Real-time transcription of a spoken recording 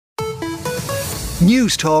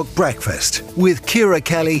News Talk Breakfast with Ciara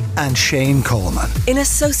Kelly and Shane Coleman. In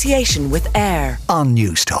association with AIR On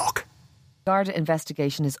News Talk. Garda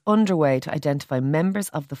investigation is underway to identify members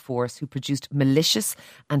of the force who produced malicious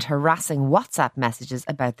and harassing WhatsApp messages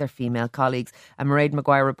about their female colleagues. And Mairead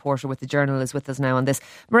Maguire, reporter with the Journal, is with us now on this.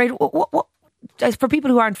 Mairead, what, for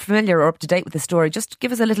people who aren't familiar or up to date with the story, just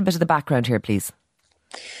give us a little bit of the background here, please.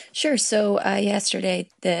 Sure. So yesterday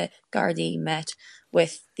the Gardaí met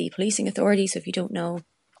with the policing authority. So if you don't know,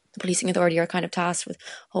 the policing authority are kind of tasked with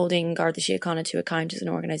holding Garda Síochána to account as an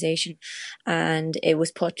organisation. And it was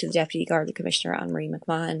put to the Deputy Garda Commissioner, Anne-Marie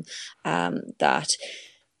McMahon, that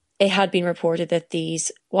it had been reported that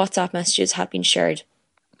these WhatsApp messages had been shared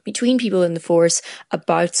between people in the force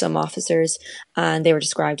about some officers, and they were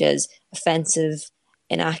described as offensive,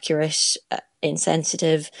 inaccurate,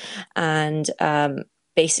 insensitive, and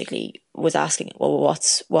basically was asking, well,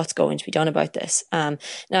 what's going to be done about this? Now,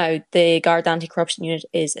 the Garda Anti-Corruption Unit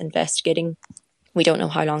is investigating. We don't know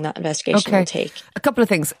how long that investigation will take. A couple of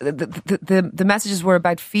things. The messages were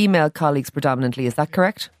about female colleagues predominantly. Is that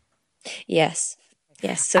correct? Yes.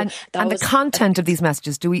 Yes. So and the content of these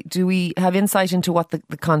messages, do we have insight into what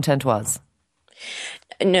the content was?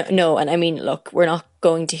 No. And I mean, look, we're not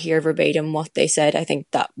going to hear verbatim what they said. I think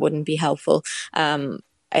that wouldn't be helpful.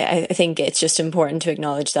 I think it's just important to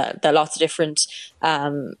acknowledge that there are lots of different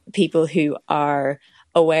people who are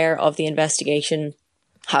aware of the investigation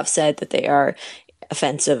have said that they are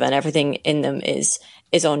offensive and everything in them is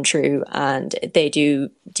untrue, and they do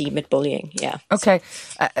deem it bullying. Yeah. Okay.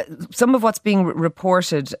 Some of what's being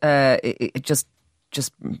reported,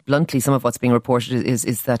 just bluntly, some of what's being reported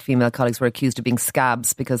is that female colleagues were accused of being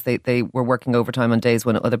scabs because they were working overtime on days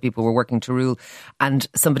when other people were working to rule, and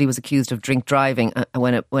somebody was accused of drink driving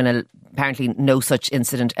when apparently no such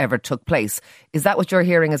incident ever took place. Is that what you're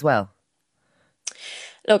hearing as well?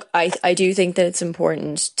 Look, I do think that it's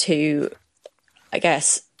important to, I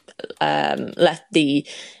guess, let the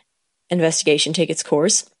investigation take its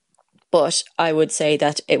course. But I would say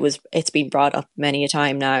that it's been brought up many a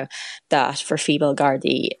time now that for female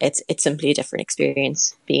Gardaí, it's simply a different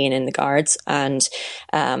experience being in the Guards. And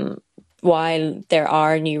while there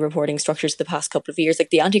are new reporting structures the past couple of years, like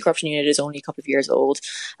the Anti-Corruption Unit is only a couple of years old,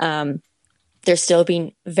 there's still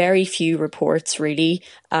been very few reports really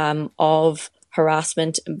of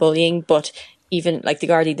harassment and bullying. But even like the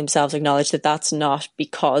Gardaí themselves acknowledge that that's not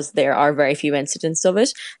because there are very few incidents of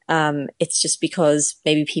it. It's just because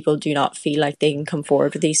maybe people do not feel like they can come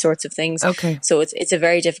forward with these sorts of things. Okay. So it's a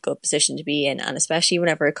very difficult position to be in. And especially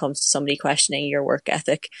whenever it comes to somebody questioning your work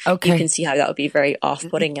ethic, you can see how that would be very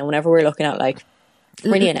off-putting. And whenever we're looking at like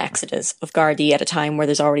really an exodus of Gardaí at a time where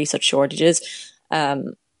there's already such shortages,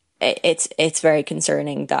 it's very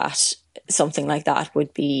concerning that something like that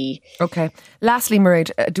would be. Okay. Lastly,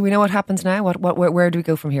 Mairead, do we know what happens now? Where do we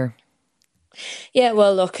go from here? Yeah,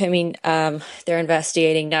 well, look, I mean, they're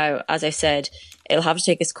investigating now. As I said, it'll have to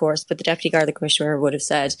take its course, but the Deputy Garda Commissioner would have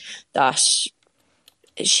said that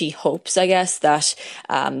she hopes, I guess, that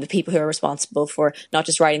the people who are responsible for not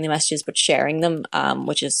just writing the messages but sharing them,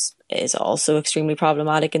 which is also extremely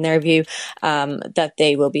problematic in their view, that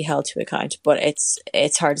they will be held to account. But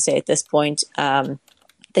it's hard to say at this point.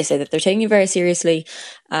 They say that they're taking it very seriously,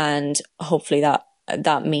 and hopefully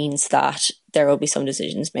that means that there will be some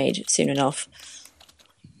decisions made soon enough.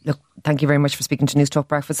 Look, thank you very much for speaking to News Talk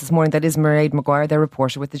Breakfast this morning. That is Mairead Maguire, their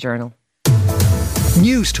reporter with the Journal.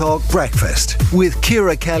 News Talk Breakfast with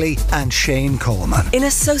Ciara Kelly and Shane Coleman. In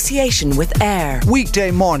association with AIR.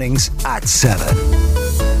 Weekday mornings at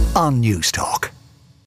 7 on News Talk.